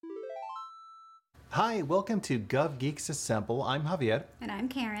Hi, welcome to Gov Geeks Assemble. I'm Javier. And I'm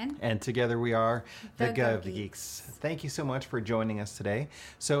Karen. And together we are the Gov Geeks. Geeks. Thank you so much for joining us today.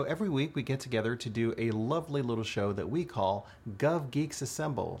 So every week we get together to do a lovely little show that we call Gov Geeks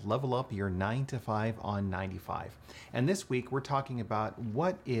Assemble. Level up your 9 to 5 on 95. And this week we're talking about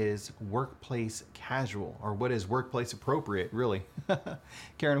what is workplace casual, or what is workplace appropriate, really.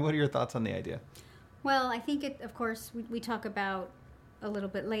 Karen, what are your thoughts on the idea? Well, I think of course, we talk about a little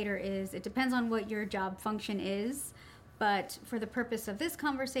bit later is it depends on what your job function is, but for the purpose of this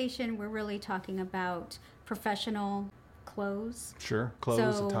conversation, we're really talking about professional clothes. Sure,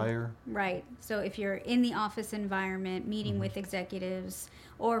 clothes, attire. Right. So if you're in the office environment, meeting with executives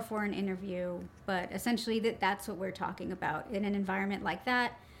or for an interview, but essentially that's what we're talking about. In an environment like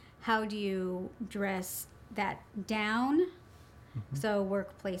that, how do you dress that down? So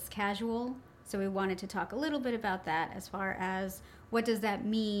workplace casual. So we wanted to talk a little bit about that as far as what does that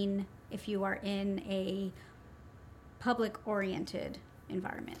mean if you are in a public-oriented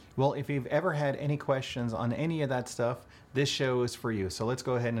environment. Well, if you've ever had any questions on any of that stuff, this show is for you. So let's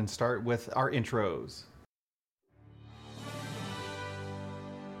go ahead and start with our intros.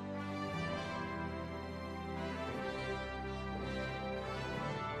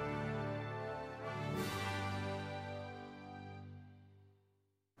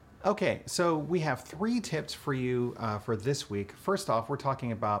 Okay, so we have 3 tips for you for this week. First off, we're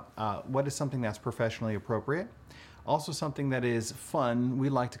talking about what is something that's professionally appropriate. Also something that is fun. We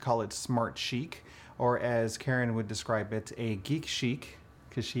like to call it smart chic, or as Karen would describe it, a geek chic,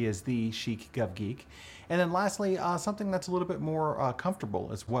 because she is the chic Gov Geek. And then lastly, something that's a little bit more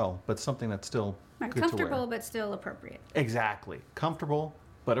comfortable as well, but something that's still good comfortable to wear. but still appropriate. Exactly. Comfortable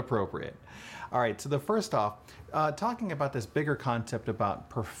but appropriate. All right, so the first off, talking about this bigger concept about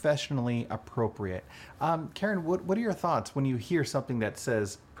professionally appropriate. Karen, what are your thoughts when you hear something that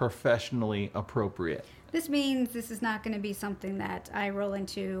says professionally appropriate? This means this is not going to be something that I roll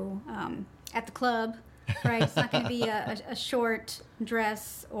into at the club, right? It's not going to be a short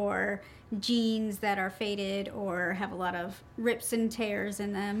dress or jeans that are faded or have a lot of rips and tears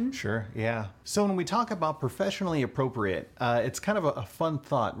in them. Sure, yeah. So when we talk about professionally appropriate, it's kind of a fun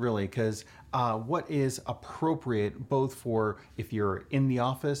thought, really, because what is appropriate both for if you're in the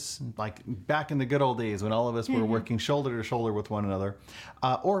office, like back in the good old days when all of us were working shoulder to shoulder with one another,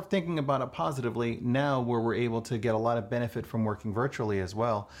 or thinking about it positively now where we're able to get a lot of benefit from working virtually as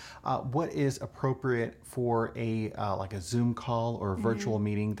well. What is appropriate for a like a Zoom call or a virtual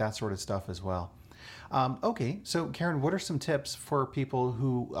meeting, that sort of stuff as well. Okay, so Karen, what are some tips for people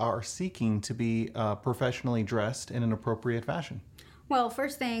who are seeking to be professionally dressed in an appropriate fashion? Well,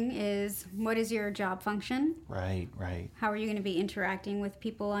 first thing is, what is your job function? Right. How are you going to be interacting with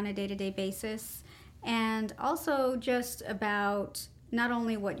people on a day-to-day basis? And also just about not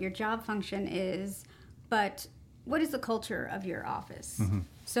only what your job function is, but what is the culture of your office?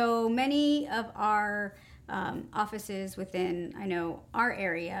 So many of our offices within, I know, our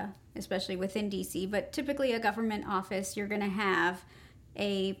area, especially within DC, but typically a government office, you're going to have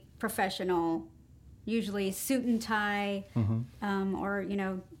a professional, usually suit and tie,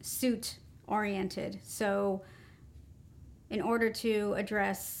 or, suit oriented. So in order to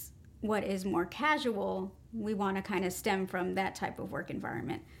address what is more casual, we want to kind of stem from that type of work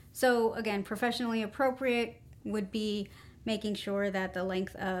environment. So again, professionally appropriate would be making sure that the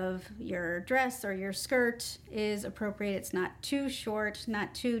length of your dress or your skirt is appropriate. It's not too short,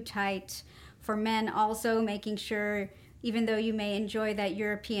 not too tight. For men, also making sure, even though you may enjoy that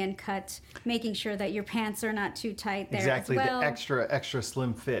European cut, making sure that your pants are not too tight there Exactly, as well. the extra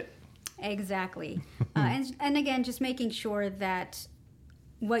slim fit. Exactly. And again, just making sure that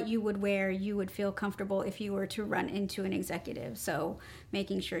what you would wear, you would feel comfortable if you were to run into an executive. So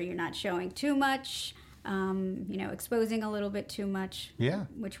making sure you're not showing too much, exposing a little bit too much,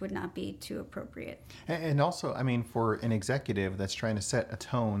 which would not be too appropriate. And also, I mean, for an executive that's trying to set a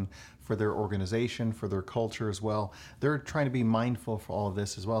tone for their organization, for their culture as well, they're trying to be mindful for all of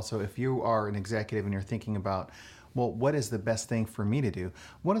this as well. So if you are an executive and you're thinking about, well, what is the best thing for me to do?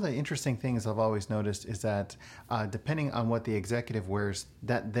 One of the interesting things I've always noticed is that depending on what the executive wears,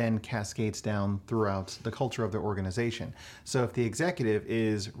 that then cascades down throughout the culture of the organization. So if the executive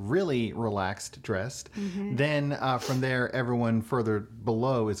is really relaxed dressed, then from there, everyone further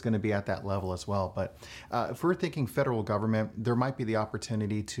below is going to be at that level as well. But if we're thinking federal government, there might be the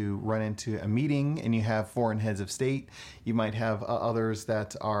opportunity to run into a meeting and you have foreign heads of state. You might have others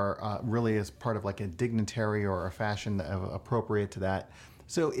that are really as part of like a dignitary or a fashion appropriate to that.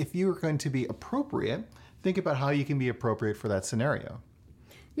 So if you're going to be appropriate, think about how you can be appropriate for that scenario.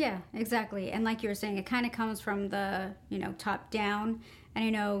 Yeah, exactly. And like you were saying, it kind of comes from the, top down. And I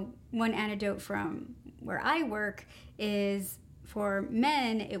know one anecdote from where I work is for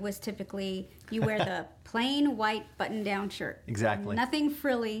men, it was typically you wear the plain white button-down shirt. Exactly. Nothing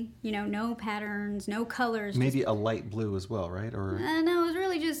frilly, no patterns, no colors. Maybe a light blue as well, right? Or no, it was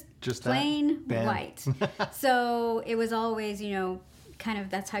really just plain white. So it was always, kind of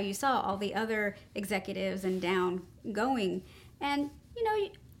that's how you saw all the other executives and down going. And,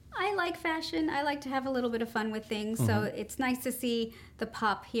 I like fashion. I like to have a little bit of fun with things. Mm-hmm. So it's nice to see the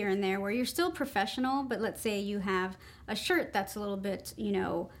pop here and there where you're still professional, but let's say you have a shirt that's a little bit,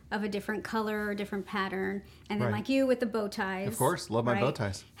 of a different color or different pattern. And then like you with the bow ties. Of course, love my bow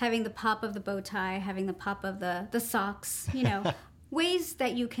ties. Having the pop of the bow tie, having the pop of the socks, ways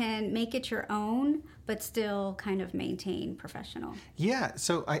that you can make it your own, but still kind of maintain professional. Yeah,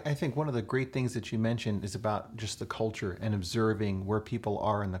 so I think one of the great things that you mentioned is about just the culture and observing where people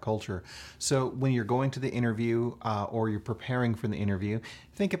are in the culture. So when you're going to the interview or you're preparing for the interview,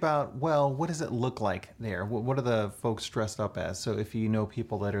 think about, well, what does it look like there? What are the folks dressed up as? So if you know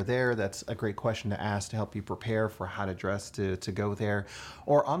people that are there, that's a great question to ask to help you prepare for how to dress to go there.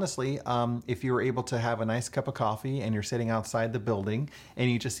 Or honestly, if you were able to have a nice cup of coffee and you're sitting outside the building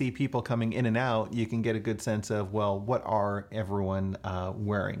and you just see people coming in and out, you can get a good sense of, well, what are everyone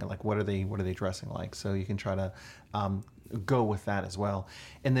wearing? Like, what are they dressing like? So you can try to go with that as well.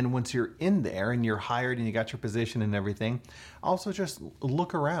 And then once you're in there and you're hired and you got your position and everything, also just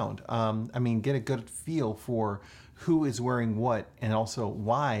look around. Get a good feel for who is wearing what and also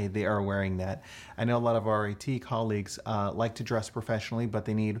why they are wearing that. I know a lot of our IT colleagues like to dress professionally, but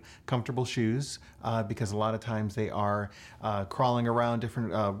they need comfortable shoes because a lot of times they are crawling around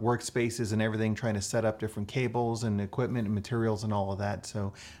different workspaces and everything, trying to set up different cables and equipment and materials and all of that.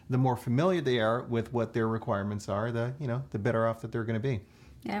 So the more familiar they are with what their requirements are, the better off that they're going to be.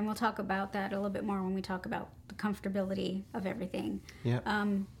 Yeah, and we'll talk about that a little bit more when we talk about the comfortability of everything. Yeah.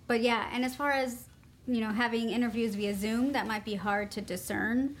 But yeah, and as far as having interviews via Zoom, that might be hard to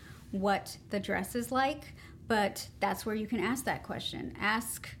discern what the dress is like, but that's where you can ask that question.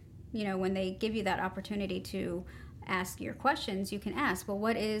 Ask, when they give you that opportunity to ask your questions, you can ask, well,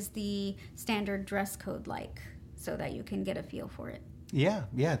 what is the standard dress code like, so that you can get a feel for it. Yeah,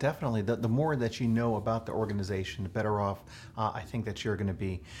 definitely. The more that you know about the organization, the better off I think that you're going to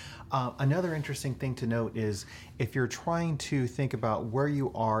be. Another interesting thing to note is if you're trying to think about where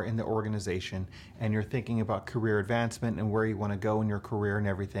you are in the organization and you're thinking about career advancement and where you want to go in your career and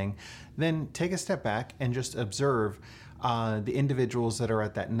everything, then take a step back and just observe the individuals that are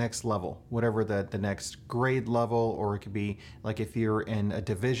at that next level, whatever the next grade level, or it could be like if you're in a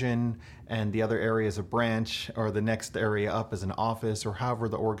division and the other area is a branch, or the next area up is an office, or however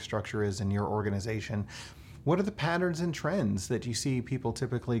the org structure is in your organization. What are the patterns and trends that you see people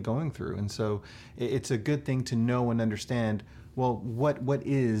typically going through? And so it's a good thing to know and understand, well, what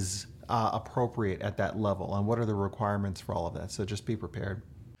is appropriate at that level and what are the requirements for all of that. So just be prepared.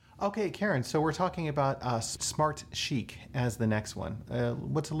 Okay, Karen, so we're talking about smart chic as the next one.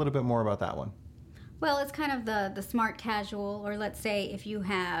 What's a little bit more about that one? Well, it's kind of the smart casual, or let's say if you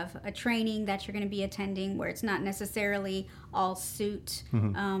have a training that you're going to be attending where it's not necessarily all suit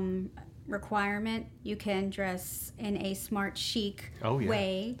requirement, you can dress in a smart chic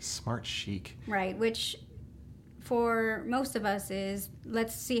way. Smart chic. Right, which for most of us is,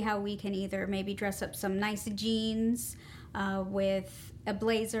 let's see how we can either maybe dress up some nice jeans with a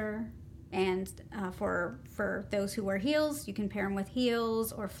blazer, and for those who wear heels, you can pair them with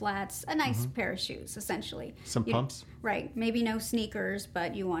heels or flats, a nice pair of shoes, essentially. Some pumps? Right. Maybe no sneakers,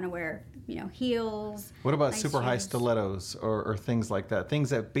 but you want to wear, heels. What about nice super high stilettos or things like that? Things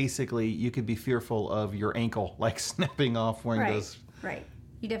that basically you could be fearful of your ankle, like snapping off wearing those. Right.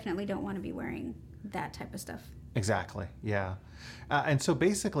 You definitely don't want to be wearing that type of stuff. Exactly, yeah. And so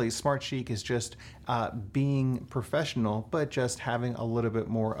basically, smart chic is just being professional, but just having a little bit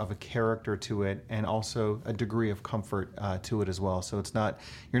more of a character to it, and also a degree of comfort to it as well. So it's not,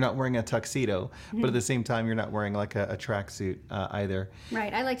 you're not wearing a tuxedo, but at the same time, you're not wearing like a tracksuit either.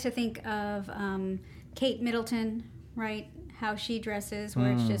 Right. I like to think of Kate Middleton, right? How she dresses,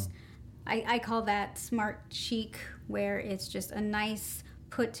 where it's just, I call that smart chic, where it's just a nice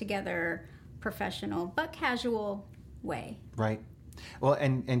put together professional but casual way. Right. Well,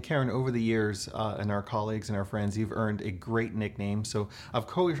 and Karen, over the years, and our colleagues and our friends, you've earned a great nickname. So, of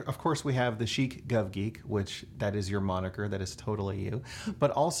course, we have the Chic Gov Geek, which that is your moniker. That is totally you. But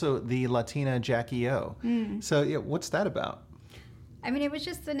also the Latina Jackie O. So, what's that about? I mean, it was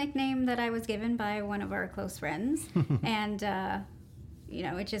just a nickname that I was given by one of our close friends. And,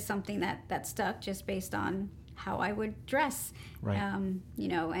 it's just something that stuck just based on how I would dress. Right. And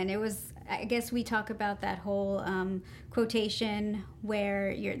it was, I guess we talk about that whole quotation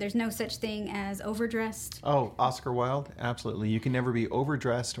where there's no such thing as overdressed. Oh, Oscar Wilde, absolutely. You can never be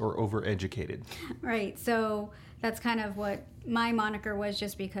overdressed or overeducated. Right. So that's kind of what my moniker was,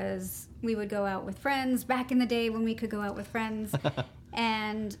 just because we would go out with friends back in the day when we could go out with friends.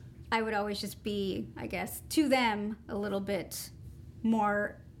 And I would always just be, I guess, to them a little bit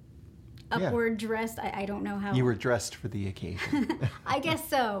more upward dressed. I don't know how. You were dressed for the occasion. I guess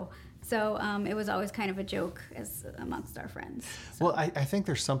so. So it was always kind of a joke amongst our friends. So. Well, I think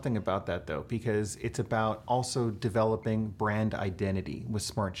there's something about that, though, because it's about also developing brand identity with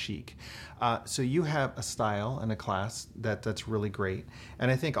Smart Chic. So you have a style and a class that's really great.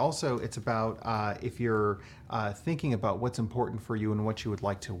 And I think also it's about if you're thinking about what's important for you and what you would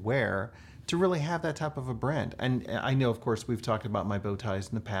like to wear, to really have that type of a brand. And I know, of course, we've talked about my bow ties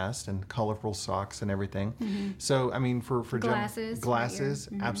in the past and colorful socks and everything. Mm-hmm. So, I mean, for glasses,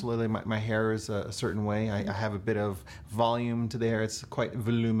 mm-hmm. Absolutely. My hair is a certain way. I have a bit of volume to there. It's quite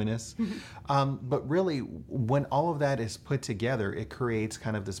voluminous. Mm-hmm. But really, when all of that is put together, it creates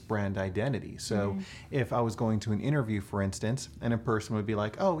kind of this brand identity. So if I was going to an interview, for instance, and a person would be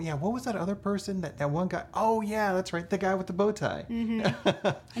like, oh, yeah, what was that other person? That one guy? Oh, yeah, that's right. The guy with the bow tie. Mm-hmm.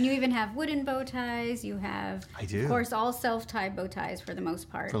 And you even have wooden bow ties. You have, I do. Of course, all self-tied bow ties for the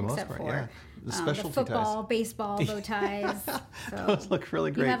most part, except for the specialty the football, ties. Baseball bow ties. So those look really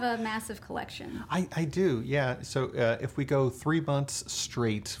great. You have a massive collection. I do, yeah. So if we go 3 months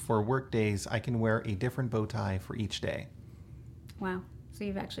straight for work days, I can wear a different bow tie for each day. Wow. So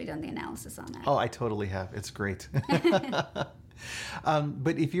you've actually done the analysis on that. Oh, I totally have. It's great.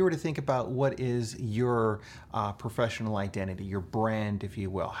 But if you were to think about what is your professional identity, your brand, if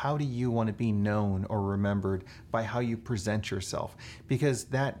you will, how do you want to be known or remembered by how you present yourself? Because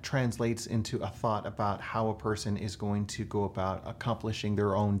that translates into a thought about how a person is going to go about accomplishing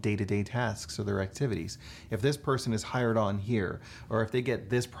their own day-to-day tasks or their activities. If this person is hired on here, or if they get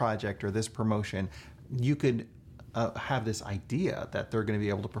this project or this promotion, you could have this idea that they're going to be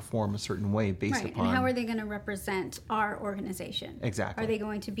able to perform a certain way based upon... And how are they going to represent our organization? Exactly. Are they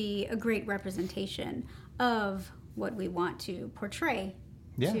going to be a great representation of what we want to portray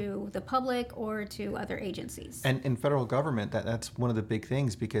to the public or to other agencies? And in federal government, that's one of the big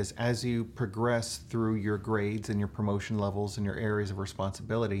things, because as you progress through your grades and your promotion levels and your areas of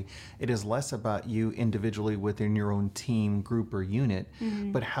responsibility, it is less about you individually within your own team, group, or unit,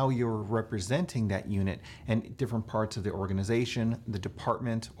 but how you're representing that unit and different parts of the organization, the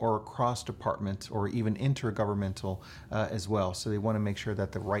department, or across department, or even intergovernmental as well. So they want to make sure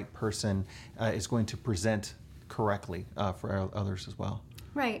that the right person is going to present correctly for others as well.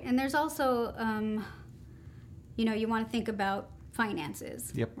 Right, and there's also, you want to think about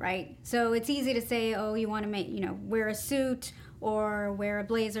finances, right? So it's easy to say, oh, you want to wear a suit or wear a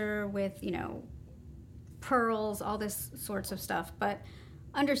blazer with, pearls, all this sorts of stuff. But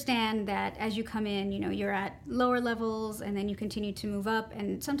understand that as you come in, you're at lower levels and then you continue to move up,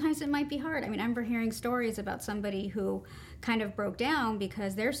 and sometimes it might be hard. I mean, I remember hearing stories about somebody who kind of broke down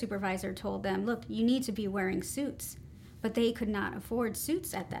because their supervisor told them, look, you need to be wearing suits. But they could not afford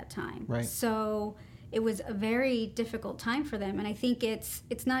suits at that time. Right. So it was a very difficult time for them. And I think it's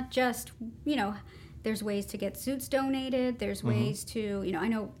not just, there's ways to get suits donated. There's ways to, I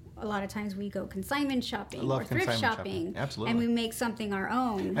know a lot of times we go consignment shopping or thrift shopping. Absolutely. And we make something our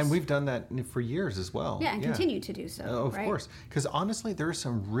own. And we've done that for years as well. Yeah, and continue to do so. Of course. Because honestly, there are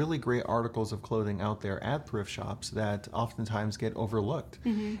some really great articles of clothing out there at thrift shops that oftentimes get overlooked.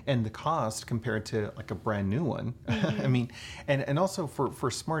 And the cost compared to like a brand new one. I mean, and also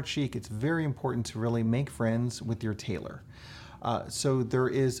for Smart Chic, it's very important to really make friends with your tailor. So there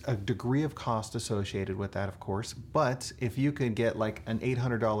is a degree of cost associated with that, of course. But if you could get like an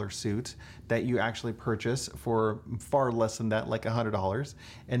 $800 suit that you actually purchase for far less than that, like $100,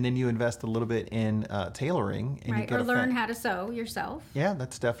 and then you invest a little bit in tailoring, and you get or learn how to sew yourself. Yeah,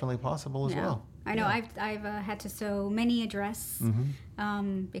 that's definitely possible as well. I know I've had to sew many a dress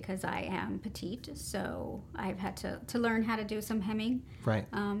because I am petite, so I've had to learn how to do some hemming. Right.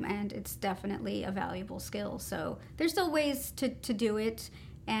 And it's definitely a valuable skill. So there's still ways to do it.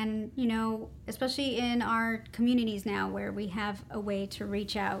 And, especially in our communities now where we have a way to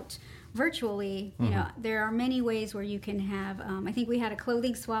reach out virtually, there are many ways where you can have, I think we had a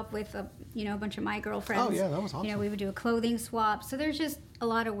clothing swap with a bunch of my girlfriends. Oh, yeah, that was awesome. We would do a clothing swap. So there's just a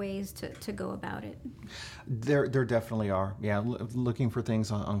lot of ways to go about it. There definitely are. Yeah, looking for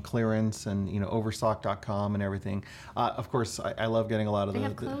things on clearance and overstock.com and everything. Of course, I love getting a lot of They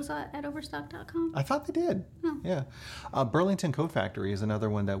have clothes at overstock.com? I thought they did. Oh. Yeah. Burlington Coat Factory is another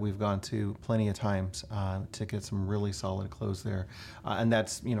one that we've gone to plenty of times to get some really solid clothes there, and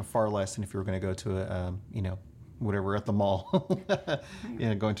that's far less than if you were going to go to a whatever at the mall,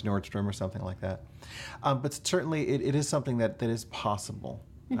 going to Nordstrom or something like that. But certainly it is something that is possible,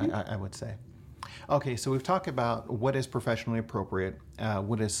 I would say. Okay, so we've talked about what is professionally appropriate,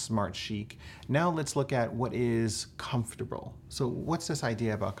 what is smart chic. Now let's look at what is comfortable. So what's this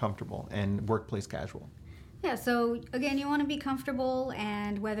idea about comfortable and workplace casual? Yeah, so again, you want to be comfortable,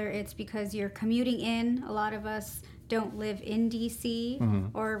 and whether it's because you're commuting in, a lot of us don't live in DC,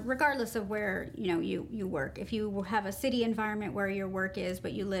 or regardless of where you work. If you have a city environment where your work is,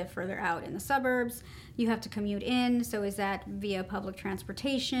 but you live further out in the suburbs, you have to commute in. So is that via public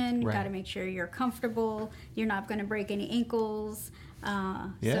transportation? You've got to make sure you're comfortable. You're not going to break any ankles.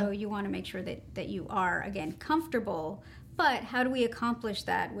 So you want to make sure that you are, again, comfortable. But how do we accomplish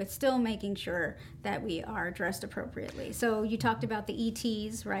that with still making sure that we are dressed appropriately? So you talked about the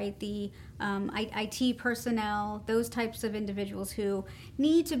ETs, right? The IT personnel, those types of individuals who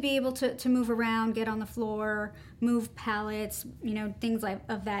need to be able to move around, get on the floor, move pallets, things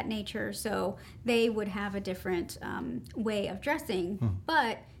of that nature. So they would have a different way of dressing.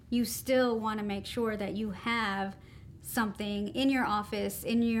 But you still want to make sure that you have something in your office,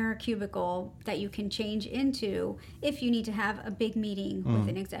 in your cubicle, that you can change into if you need to have a big meeting with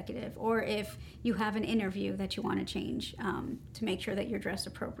an executive, or if you have an interview that you want to change to make sure that you're dressed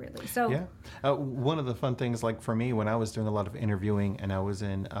appropriately. So one of the fun things, like for me, when I was doing a lot of interviewing and I was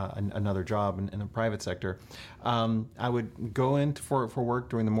in another job in the private sector, I would go in for work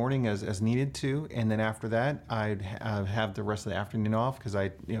during the morning as needed to, and then after that I'd have the rest of the afternoon off because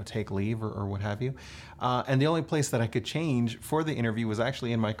I take leave or what have you, and the only place that I could change for the interview was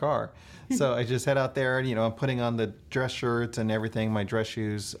actually in my car. So I just head out there and I'm putting on the dress shirts and everything, my dress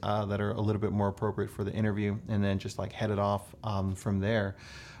shoes that are a little bit more appropriate for the interview, and then just headed off from there.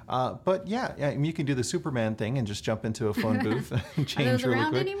 But you can do the Superman thing and just jump into a phone booth and change Are those really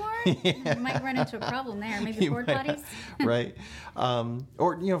around quick. anymore? You might run into a problem there. Maybe porta potties. Right.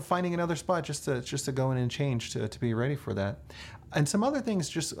 Or finding another spot just to go in and change to be ready for that. And some other things,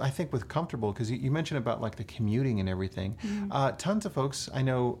 just I think with comfortable, because you mentioned about the commuting and everything. Tons of folks I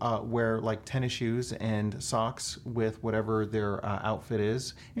know wear tennis shoes and socks with whatever their outfit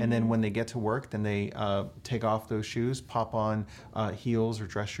is, and then when they get to work, then they take off those shoes, pop on heels or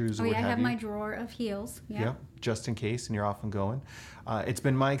dress shoes. Oh or what yeah, I have you. my drawer of heels. Yeah. Yep, just in case, and you're off and going. It's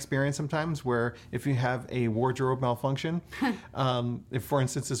been my experience sometimes where if you have a wardrobe malfunction, if for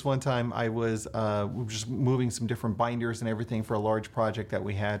instance this one time I was just moving some different binders and everything for a large project that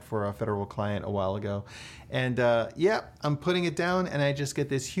we had for a federal client a while ago, and I'm putting it down and I just get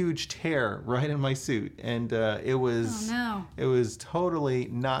this huge tear right in my suit, and it was totally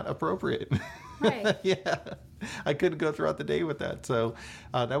not appropriate. Right. Yeah. I couldn't go throughout the day with that. So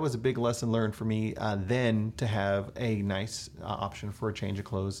that was a big lesson learned for me then to have a nice option for a change of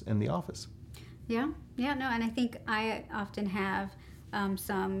clothes in the office. Yeah, no, and I think I often have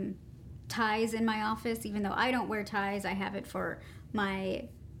some ties in my office. Even though I don't wear ties, I have it for my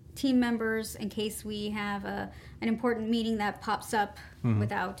team members in case we have an important meeting that pops up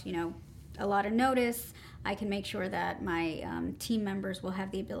without, a lot of notice. I can make sure that my team members will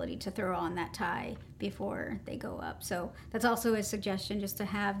have the ability to throw on that tie before they go up. So that's also a suggestion, just to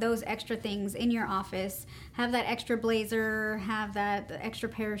have those extra things in your office. Have that extra blazer, have that extra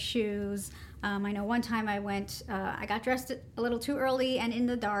pair of shoes. I know one time I got dressed a little too early and in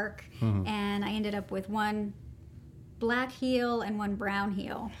the dark, and I ended up with one black heel and one brown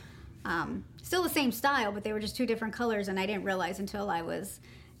heel. Still the same style, but they were just two different colors, and I didn't realize until I was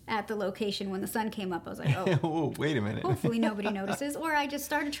at the location when the sun came up. I was like, oh, wait a minute. Hopefully nobody notices, or I just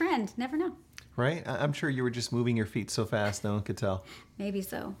start a trend. Never know. Right? I'm sure you were just moving your feet so fast no one could tell. Maybe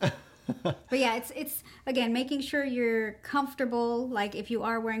so. But yeah, it's again, making sure you're comfortable, like if you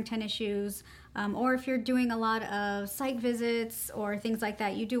are wearing tennis shoes, or if you're doing a lot of site visits or things like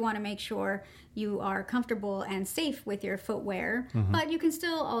that, you do want to make sure you are comfortable and safe with your footwear, but you can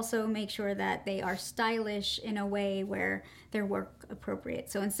still also make sure that they are stylish in a way where they're work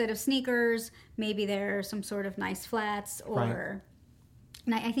appropriate. So instead of sneakers, maybe they're some sort of nice flats, or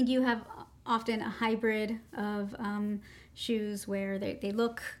and I think you have often a hybrid of shoes where they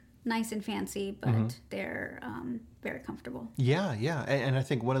look nice and fancy, but they're very comfortable. Yeah, yeah. And I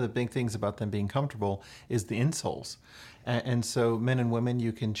think one of the big things about them being comfortable is the insoles. And so men and women,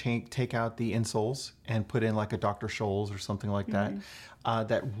 you can take out the insoles and put in like a Dr. Scholl's or something like that.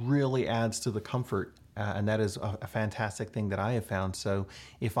 That really adds to the comfort. And that is a fantastic thing that I have found. So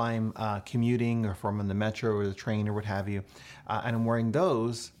if I'm commuting or if I'm in the metro or the train or what have you, and I'm wearing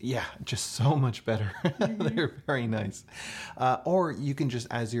those, yeah, just so much better. They're very nice. Or you can just,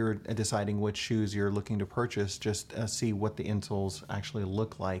 as you're deciding which shoes you're looking to purchase, just see what the insoles actually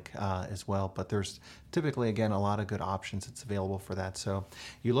look like as well. But there's typically, again, a lot of good options that's available for that. So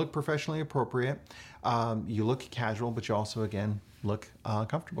you look professionally appropriate, you look casual, but you also, again, look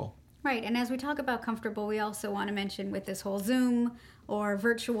comfortable. Right, and as we talk about comfortable, we also want to mention with this whole Zoom or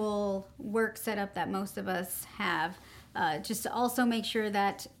virtual work setup that most of us have, just to also make sure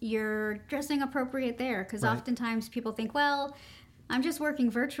that you're dressing appropriate there. Because oftentimes people think, well, I'm just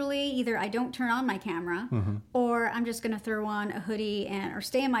working virtually. Either I don't turn on my camera or I'm just going to throw on a hoodie or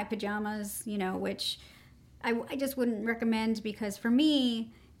stay in my pajamas, which I just wouldn't recommend, because for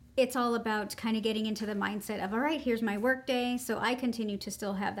me, it's all about kind of getting into the mindset of, all right, here's my work day. So I continue to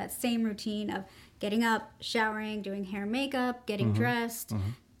still have that same routine of getting up, showering, doing hair and makeup, getting dressed,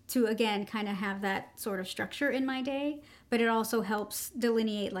 to, again, kind of have that sort of structure in my day. But it also helps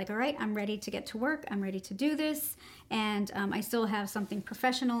delineate, like, all right, I'm ready to get to work. I'm ready to do this. And I still have something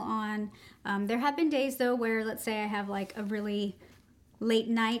professional on. There have been days, though, where, let's say I have like a really late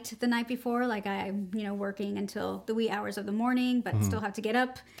night the night before, like I'm, working until the wee hours of the morning, but still have to get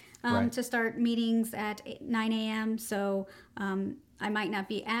up to start meetings at 9 a.m. So I might not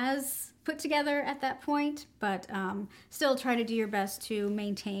be as put together at that point, but still try to do your best to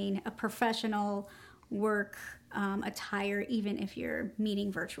maintain a professional work attire, even if you're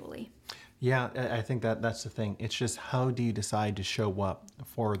meeting virtually. Yeah, I think that's the thing. It's just, how do you decide to show up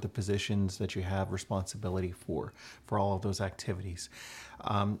for the positions that you have responsibility for all of those activities?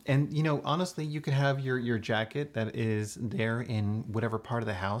 And, honestly, you could have your jacket that is there in whatever part of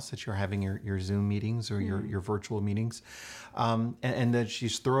the house that you're having your Zoom meetings or your virtual meetings. And then you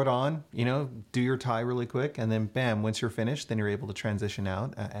just throw it on, do your tie really quick, and then bam, once you're finished, then you're able to transition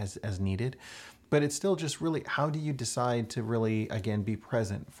out as needed. But it's still just really, how do you decide to really, again, be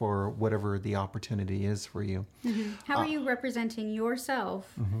present for whatever the opportunity is for you? How are you representing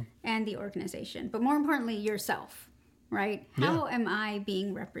yourself and the organization? But more importantly, yourself, right? How am I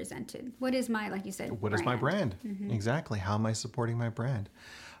being represented? What is my, like you said, what is my brand? Exactly. How am I supporting my brand?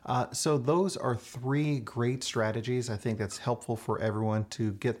 So those are three great strategies. I think that's helpful for everyone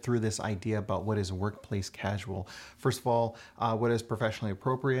to get through this idea about what is workplace casual. First of all, what is professionally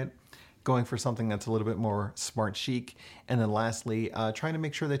appropriate? Going for something that's a little bit more smart chic. And then lastly, trying to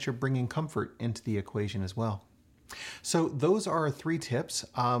make sure that you're bringing comfort into the equation as well. So those are our three tips.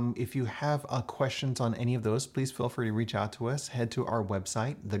 If you have questions on any of those, please feel free to reach out to us. Head to our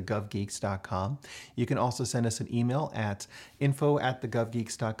website, thegovgeeks.com. You can also send us an email at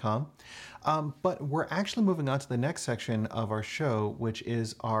info@thegovgeeks.com. But we're actually moving on to the next section of our show, which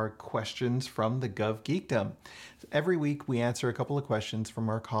is our questions from the Gov Geekdom. Every week, we answer a couple of questions from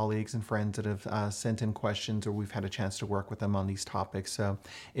our colleagues and friends that have sent in questions, or we've had a chance to work with them on these topics. So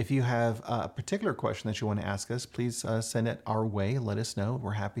if you have a particular question that you want to ask us, please send it our way. Let us know.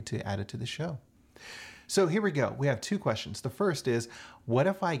 We're happy to add it to the show. So here we go. We have two questions. The first is, what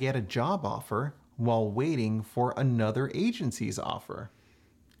if I get a job offer while waiting for another agency's offer?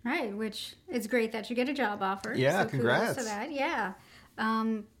 Right, which is great that you get a job offer. Yeah, so congrats. Kudos to that. Yeah.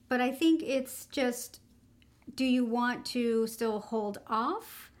 But I think it's just, do you want to still hold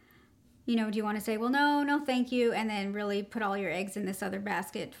off? Do you want to say, well, no, thank you, and then really put all your eggs in this other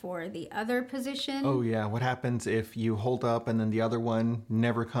basket for the other position? Oh, yeah. What happens if you hold up and then the other one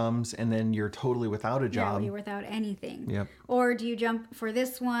never comes and then you're totally without a job? Yeah, you're without anything. Yep. Or do you jump for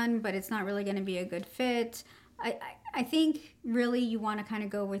this one, but it's not really going to be a good fit? I think really you want to kind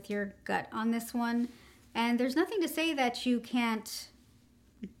of go with your gut on this one. And there's nothing to say that you can't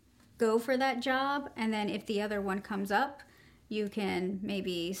go for that job, and then if the other one comes up, you can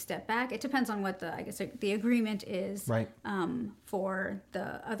maybe step back. It depends on what the agreement is, right, for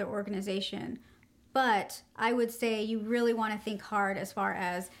the other organization. But I would say you really want to think hard as far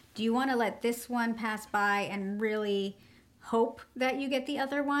as, do you want to let this one pass by and really hope that you get the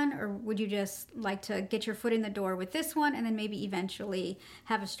other one, or would you just like to get your foot in the door with this one and then maybe eventually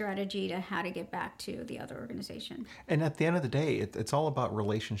have a strategy to how to get back to the other organization? And at the end of the day, it's all about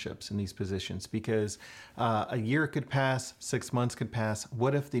relationships in these positions, because a year could pass, 6 months could pass.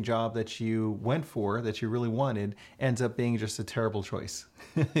 What if the job that you went for, that you really wanted, ends up being just a terrible choice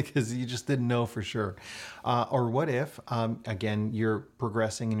because you just didn't know for sure? Or what if, again, you're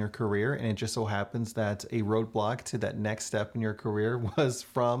progressing in your career and it just so happens that a roadblock to that next step in your career was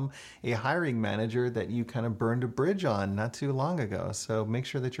from a hiring manager that you kind of burned a bridge on not too long ago. So make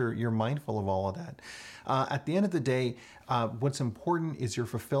sure that you're mindful of all of that. At the end of the day, what's important is your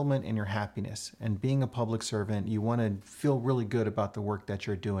fulfillment and your happiness. And being a public servant, you want to feel really good about the work that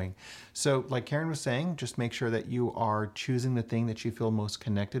you're doing. So like Karen was saying, just make sure that you are choosing the thing that you feel most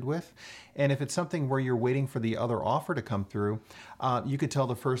connected with. And if it's something where you're waiting for the other offer to come through, you could tell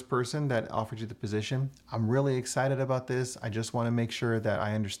the first person that offered you the position, I'm really excited about this. I just want to make sure that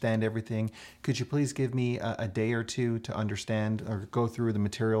I understand everything. Could you please give me a day or two to understand or go through the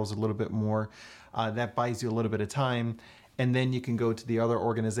materials a little bit more? That buys you a little bit of time. And then you can go to the other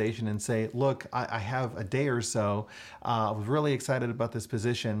organization and say, look, I have a day or so. I was really excited about this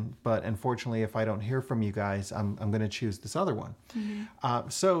position, but unfortunately, if I don't hear from you guys, I'm going to choose this other one. Mm-hmm.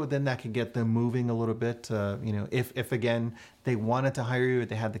 So then that can get them moving a little bit. If again, they wanted to hire you,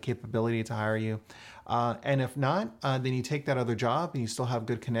 they had the capability to hire you. And if not, then you take that other job and you still have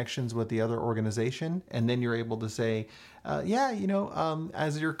good connections with the other organization. And then you're able to say,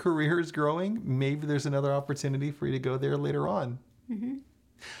 as your career is growing, maybe there's another opportunity for you to go there later on.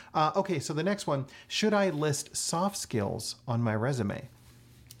 Mm-hmm. Okay, so the next one, should I list soft skills on my resume?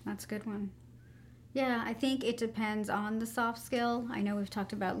 That's a good one. Yeah, I think it depends on the soft skill. I know we've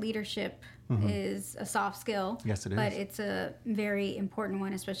talked about leadership is a soft skill. Yes, it is. But it's a very important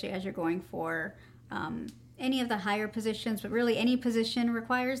one, especially as you're going for any of the higher positions, but really any position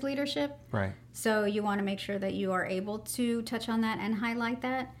requires leadership. Right. So you want to make sure that you are able to touch on that and highlight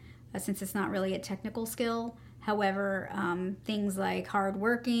that, since it's not really a technical skill. However, things like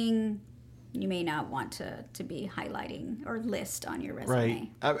hardworking, you may not want to be highlighting or list on your resume.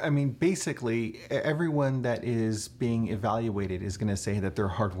 Right. I mean, basically, everyone that is being evaluated is going to say that they're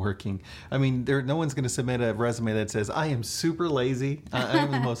hardworking. I mean, no one's going to submit a resume that says, I am super lazy. I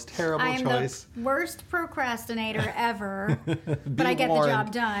am the most terrible choice. I am the worst procrastinator ever, but I get the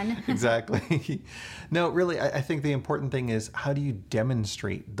job done. Exactly. No, really, I think the important thing is, how do you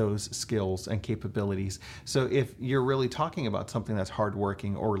demonstrate those skills and capabilities? So if you're really talking about something that's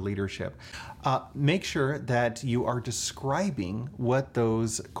hardworking or leadership, make sure that you are describing what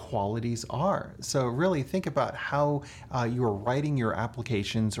those qualities are. So really think about how you are writing your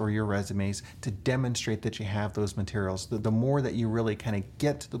applications or your resumes to demonstrate that you have those materials. The more that you really kind of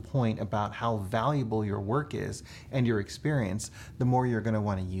get to the point about how valuable your work is and your experience, the more you're going to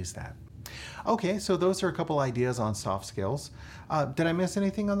want to use that. Okay, so those are a couple ideas on soft skills. Did I miss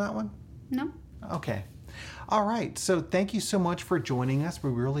anything on that one? No. Okay. All right. So thank you so much for joining us. We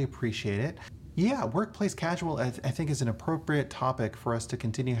really appreciate it. Yeah, workplace casual, I think, is an appropriate topic for us to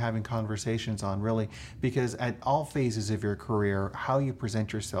continue having conversations on, really, because at all phases of your career, how you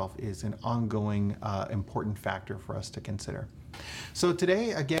present yourself is an ongoing important factor for us to consider. So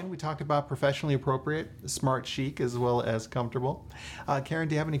today, again, we talked about professionally appropriate, smart, chic, as well as comfortable. Karen,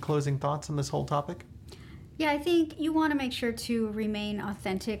 do you have any closing thoughts on this whole topic? Yeah, I think you want to make sure to remain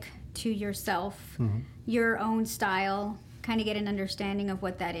authentic to yourself, your own style, kind of get an understanding of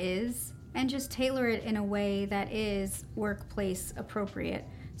what that is, and just tailor it in a way that is workplace appropriate.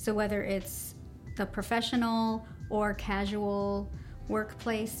 So whether it's the professional or casual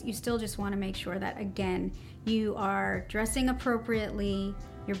workplace, you still just want to make sure that, again, you are dressing appropriately,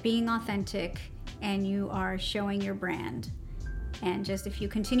 you're being authentic, and you are showing your brand. And just if you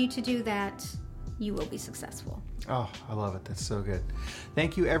continue to do that, you will be successful. Oh, I love it. That's so good.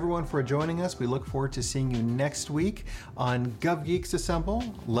 Thank you, everyone, for joining us. We look forward to seeing you next week on GovGeeks Assemble.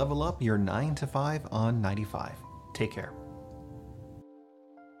 Level up your 9 to 5 on 95. Take care.